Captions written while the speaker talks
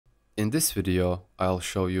In this video, I'll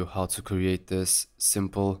show you how to create this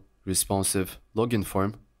simple, responsive login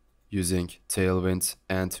form using Tailwind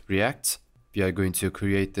and React. We are going to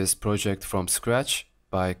create this project from scratch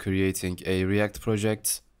by creating a React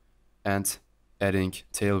project and adding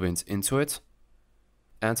Tailwind into it.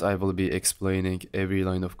 And I will be explaining every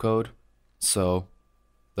line of code, so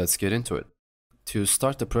let's get into it. To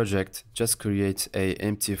start the project, just create an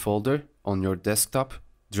empty folder on your desktop,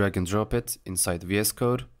 drag and drop it inside VS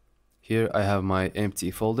Code. Here I have my empty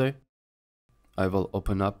folder. I will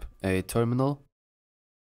open up a terminal.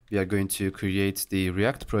 We are going to create the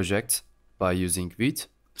React project by using Vite.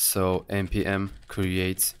 So npm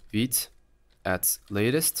create Vite at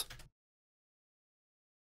latest.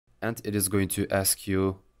 And it is going to ask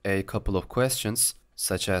you a couple of questions,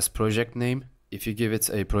 such as project name. If you give it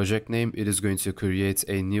a project name, it is going to create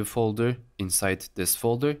a new folder inside this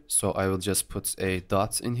folder. So I will just put a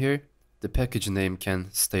dot in here. The package name can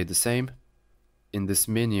stay the same. In this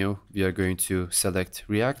menu, we are going to select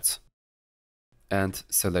React and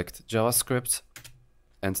select JavaScript.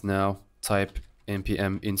 And now type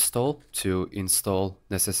npm install to install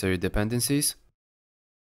necessary dependencies.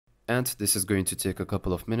 And this is going to take a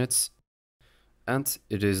couple of minutes. And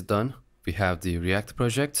it is done. We have the React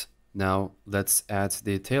project. Now let's add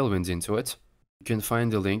the Tailwind into it. You can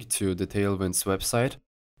find the link to the Tailwind's website.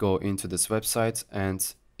 Go into this website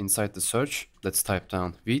and inside the search, let's type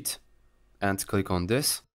down Vite and click on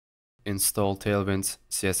this. Install Tailwind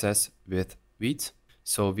CSS with Vite.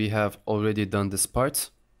 So we have already done this part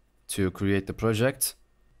to create the project.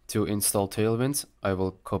 To install Tailwind, I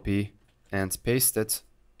will copy and paste it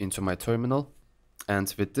into my terminal.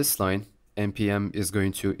 And with this line, npm is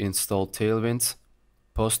going to install Tailwind,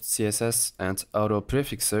 post CSS and auto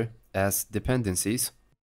prefixer as dependencies.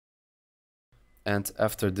 And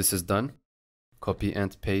after this is done, copy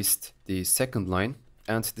and paste the second line.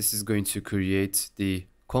 And this is going to create the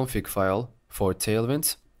config file for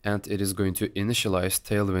Tailwind. And it is going to initialize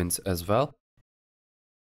Tailwind as well.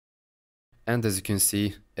 And as you can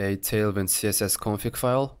see, a Tailwind CSS config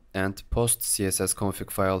file and post CSS config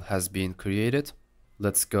file has been created.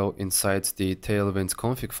 Let's go inside the Tailwind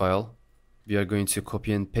config file. We are going to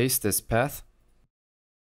copy and paste this path.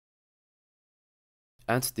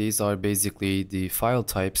 And these are basically the file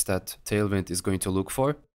types that Tailwind is going to look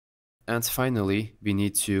for. And finally, we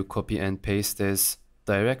need to copy and paste these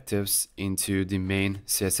directives into the main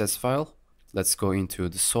CSS file. Let's go into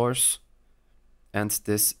the source. And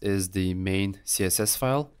this is the main CSS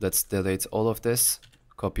file. Let's delete all of this,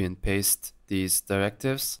 copy and paste these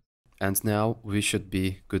directives. And now we should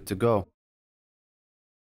be good to go.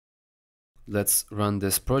 Let's run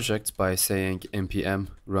this project by saying npm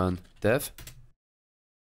run dev.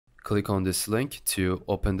 Click on this link to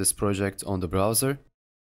open this project on the browser.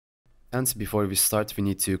 And before we start, we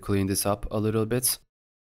need to clean this up a little bit.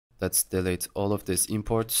 Let's delete all of these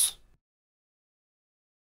imports.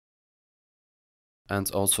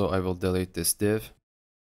 And also I will delete this div.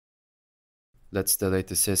 Let's delete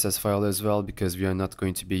the CSS file as well because we are not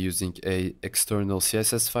going to be using an external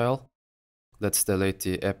CSS file. Let's delete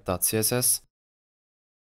the app.css.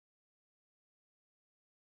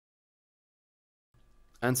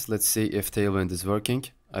 And let's see if Tailwind is working.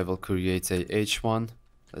 I will create a h1,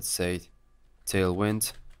 let's say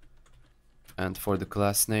Tailwind. And for the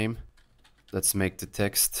class name, let's make the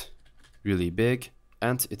text really big,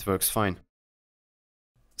 and it works fine.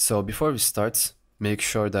 So before we start, make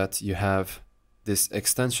sure that you have this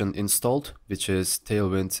extension installed, which is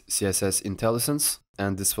Tailwind CSS IntelliSense,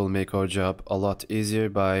 and this will make our job a lot easier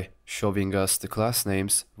by showing us the class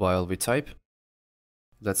names while we type.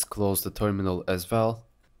 Let's close the terminal as well.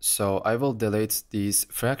 So I will delete these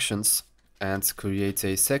fractions and create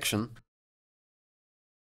a section.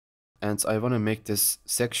 And I want to make this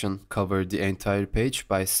section cover the entire page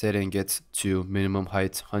by setting it to minimum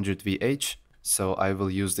height 100 VH. So I will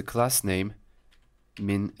use the class name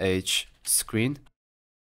min_h_screen.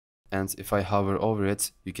 And if I hover over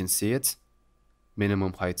it, you can see it.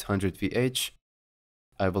 Minimum height 100 VH.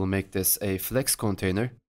 I will make this a flex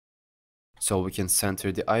container so we can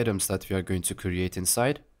center the items that we are going to create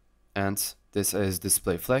inside. And this is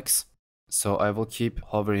display flex. So I will keep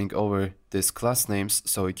hovering over these class names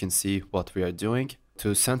so we can see what we are doing.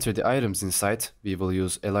 To center the items inside, we will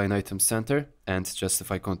use align item center and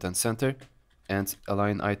justify content center. And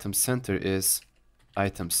align item center is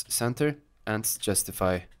items center and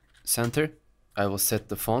justify center. I will set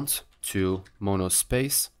the font to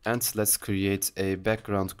monospace and let's create a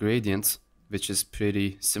background gradient, which is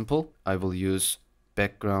pretty simple. I will use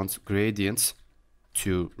background gradient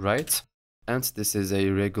to right, and this is a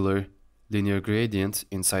regular linear gradient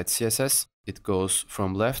inside CSS. It goes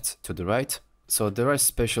from left to the right. So there are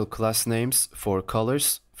special class names for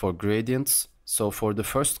colors, for gradients. So for the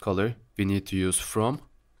first color, we need to use from,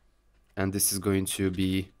 and this is going to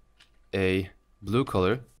be a blue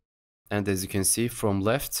color. And as you can see from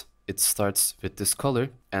left, it starts with this color,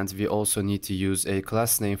 and we also need to use a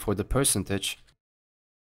class name for the percentage.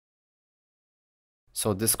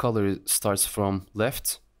 So this color starts from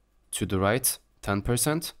left to the right,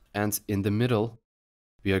 10%, and in the middle,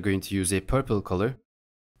 we are going to use a purple color,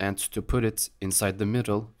 and to put it inside the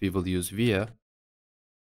middle, we will use via.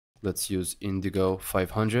 Let's use indigo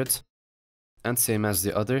 500, and same as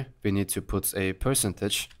the other, we need to put a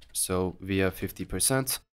percentage, so via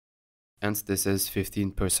 50%, and this is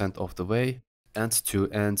 15% of the way. And to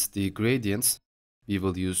end the gradients, we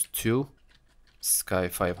will use 2, sky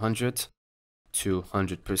 500,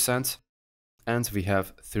 200%, and we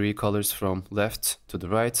have 3 colors from left to the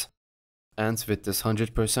right. And with this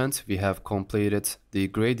 100%, we have completed the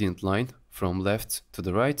gradient line from left to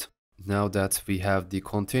the right. Now that we have the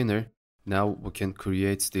container, now we can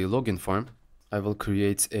create the login form. I will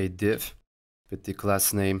create a div with the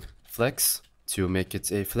class name flex to make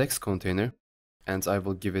it a flex container, and I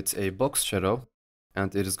will give it a box shadow,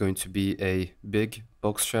 and it is going to be a big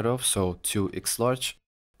box shadow, so 2x large.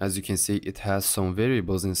 As you can see, it has some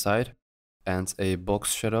variables inside and a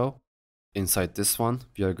box shadow. Inside this one,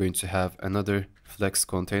 we are going to have another flex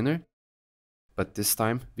container, but this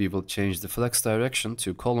time we will change the flex direction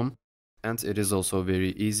to column, and it is also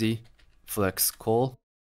very easy. Flex call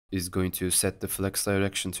is going to set the flex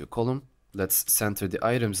direction to column. Let's center the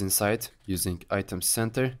items inside using item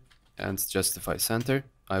center and justify center.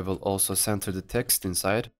 I will also center the text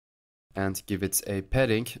inside and give it a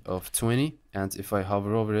padding of 20, and if I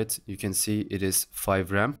hover over it, you can see it is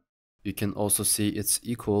 5 rem. You can also see it's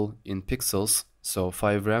equal in pixels, so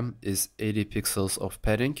 5 rem is 80 pixels of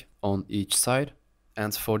padding on each side.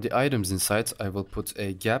 And for the items inside, I will put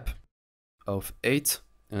a gap of 8,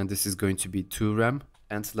 and this is going to be 2 rem.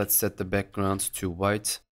 And let's set the background to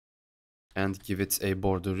white and give it a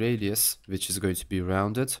border radius, which is going to be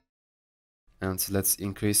rounded. And let's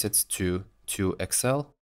increase it to 2xl.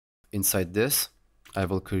 Inside this, I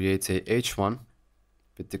will create a h1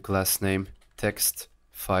 with the class name text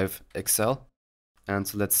 5xl,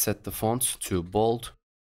 and let's set the font to bold,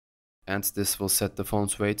 and this will set the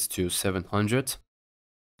font weight to 700.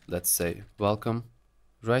 Let's say welcome.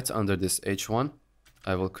 Right under this h1,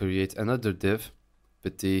 I will create another div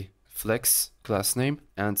with the flex class name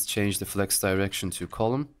and change the flex direction to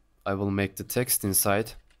column. I will make the text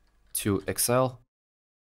inside 2xl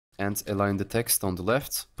and align the text on the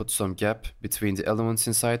left, put some gap between the elements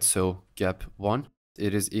inside, so gap 1.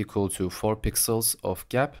 It is equal to 4 pixels of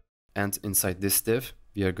gap, and inside this div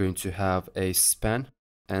we are going to have a span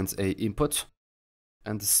and a input,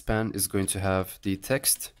 and the span is going to have the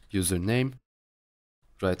text username.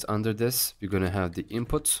 Right under this we're going to have the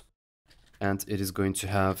input, and it is going to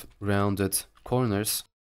have rounded corners,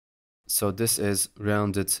 so this is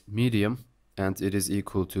rounded medium, and it is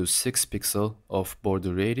equal to 6 pixel of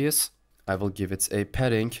border radius. I will give it a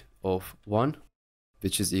padding of 1,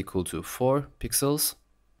 which is equal to 4 pixels,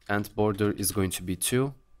 and border is going to be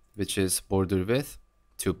 2, which is border width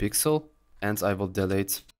 2 pixel, and I will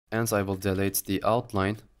delete the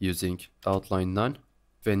outline using outline none.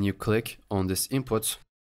 When you click on this input,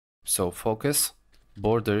 so focus,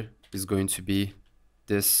 border is going to be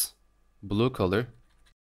this blue color,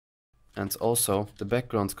 and also the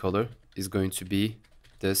background color is going to be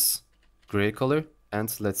this gray color,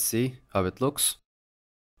 and let's see how it looks.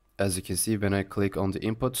 As you can see, when I click on the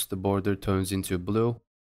input, the border turns into blue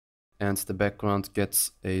and the background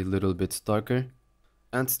gets a little bit darker.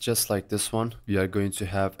 And just like this one, we are going to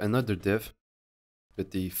have another div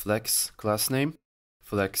with the flex class name.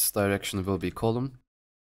 Flex direction will be column.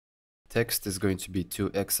 Text is going to be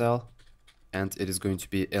 2xl, and it is going to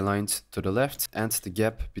be aligned to the left, and the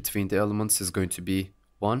gap between the elements is going to be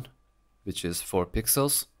 1, which is 4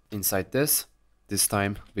 pixels. Inside this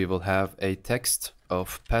time we will have a text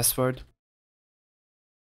of password,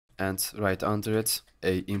 and right under it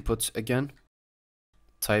a input again.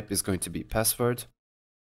 Type is going to be password,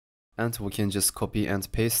 and we can just copy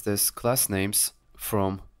and paste this class names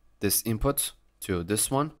from this input to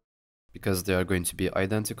this one because they are going to be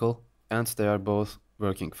identical and they are both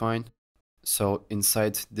working fine. So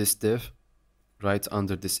inside this div, right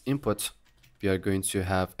under this input, we are going to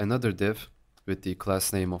have another div with the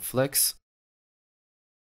class name of flex.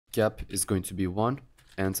 Gap is going to be 1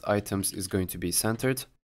 and items is going to be centered.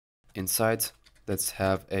 Inside, let's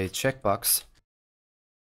have a checkbox.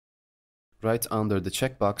 Right under the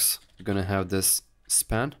checkbox, we're going to have this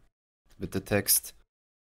span with the text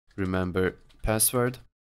remember password,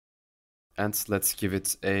 and let's give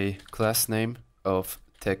it a class name of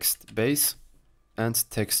text base, and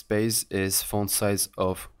text base is font size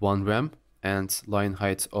of 1 rem and line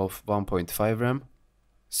height of 1.5 rem.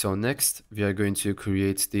 So next we are going to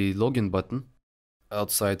create the login button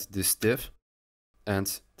outside this div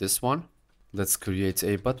and this one. Let's create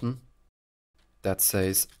a button that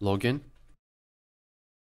says login.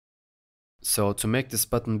 So to make this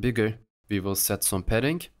button bigger, we will set some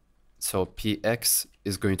padding. So px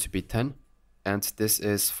is going to be 10, and this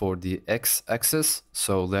is for the x-axis,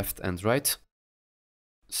 so left and right.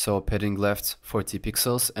 So padding left 40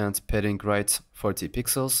 pixels and padding right 40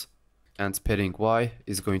 pixels, and padding y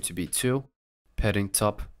is going to be 2, padding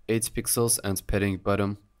top 8 pixels and padding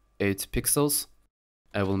bottom 8 pixels.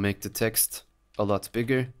 I will make the text a lot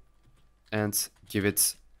bigger and give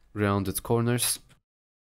it rounded corners.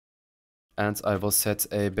 And I will set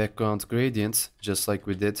a background gradient just like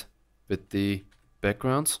we did with the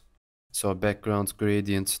background. So background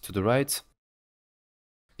gradient to the right,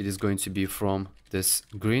 it is going to be from this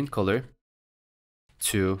green color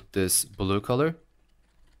to this blue color.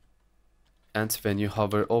 And when you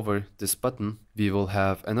hover over this button, we will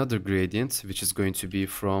have another gradient which is going to be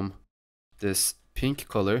from this pink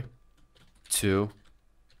color to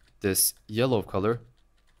this yellow color,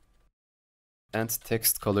 and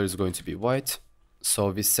text color is going to be white. So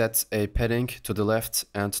we set a padding to the left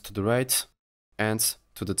and to the right and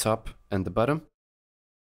to the top and the bottom.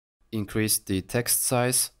 Increase the text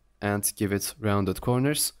size and give it rounded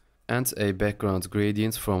corners, and a background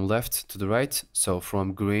gradient from left to the right, so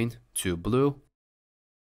from green to blue.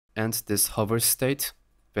 And this hover state,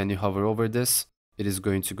 when you hover over this, it is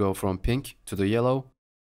going to go from pink to the yellow.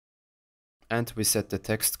 And we set the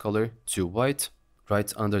text color to white.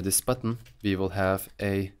 Right under this button, we will have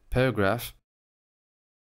a paragraph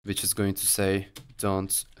which is going to say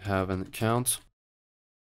don't have an account.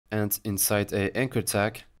 And inside a anchor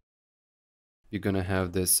tag, you're gonna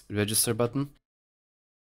have this register button.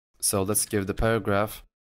 So let's give the paragraph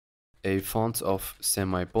a font of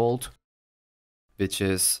semi-bold, which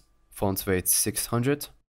is font weight 600.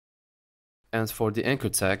 And for the anchor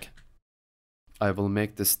tag, I will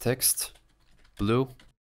make this text blue.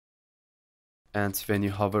 And when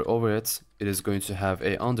you hover over it, it is going to have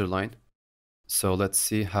a underline. So let's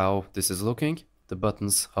see how this is looking. The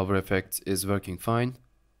button's hover effect is working fine,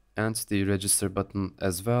 and the register button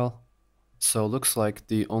as well. So looks like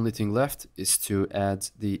the only thing left is to add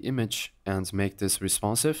the image and make this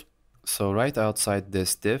responsive. So right outside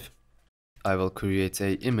this div, I will create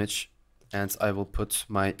a image and I will put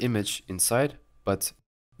my image inside, but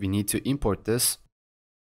we need to import this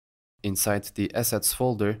inside the assets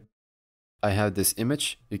folder. I have this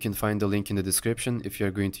image. You can find the link in the description if you're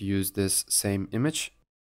going to use this same image.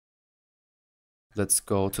 Let's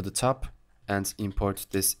go to the top and import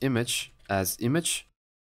this image as image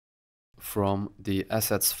from the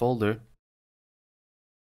assets folder,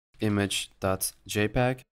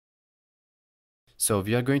 image.jpg. So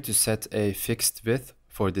we are going to set a fixed width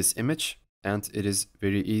for this image, and it is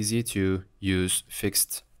very easy to use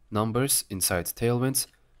fixed numbers inside Tailwind.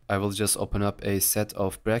 I will just open up a set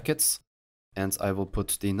of brackets and I will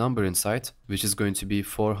put the number inside, which is going to be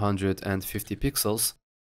 450 pixels,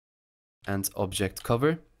 and object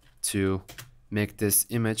cover to make this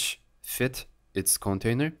image fit its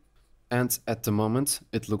container. And at the moment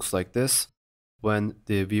it looks like this. When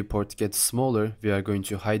the viewport gets smaller, we are going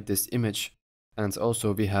to hide this image. And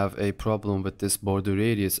also we have a problem with this border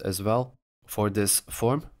radius as well. For this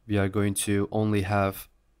form, we are going to only have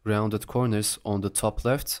rounded corners on the top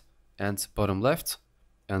left and bottom left.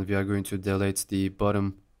 And we are going to delete the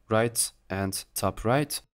bottom right and top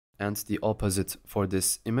right, and the opposite for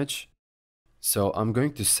this image. So I'm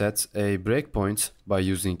going to set a breakpoint by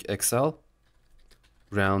using Excel.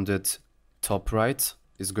 Rounded top right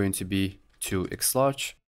is going to be 2x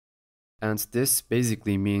large. And this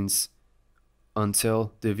basically means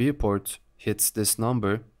until the viewport hits this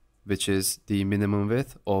number, which is the minimum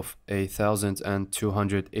width of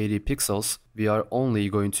 1280 pixels, we are only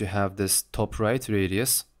going to have this top right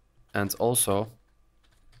radius, and also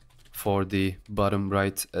for the bottom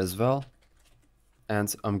right as well.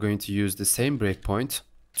 And I'm going to use the same breakpoint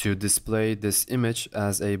to display this image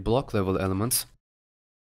as a block level element,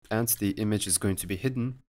 and the image is going to be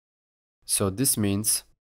hidden. So this means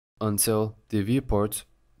until the viewport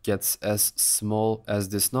gets as small as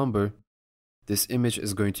this number, this image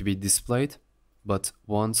is going to be displayed, but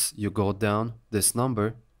once you go down this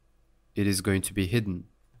number, it is going to be hidden.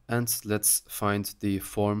 And let's find the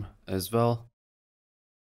form as well.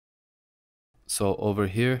 So over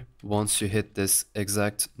here, once you hit this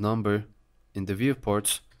exact number in the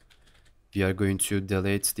viewport, we are going to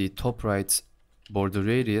delete the top right border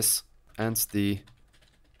radius and the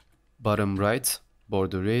bottom right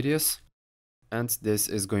border radius, and this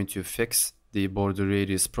is going to fix the border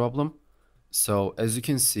radius problem. So as you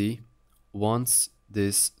can see, once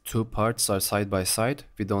these two parts are side by side,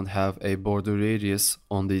 we don't have a border radius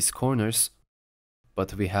on these corners,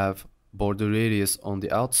 but we have border radius on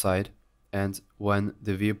the outside, and when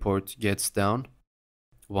the viewport gets down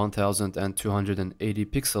 1280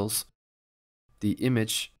 pixels, the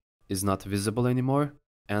image is not visible anymore,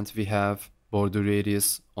 and we have border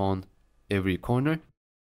radius on every corner.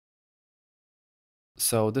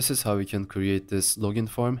 So this is how we can create this login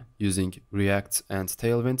form using React and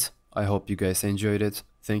Tailwind. I hope you guys enjoyed it.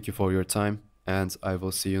 Thank you for your time, and I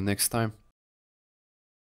will see you next time.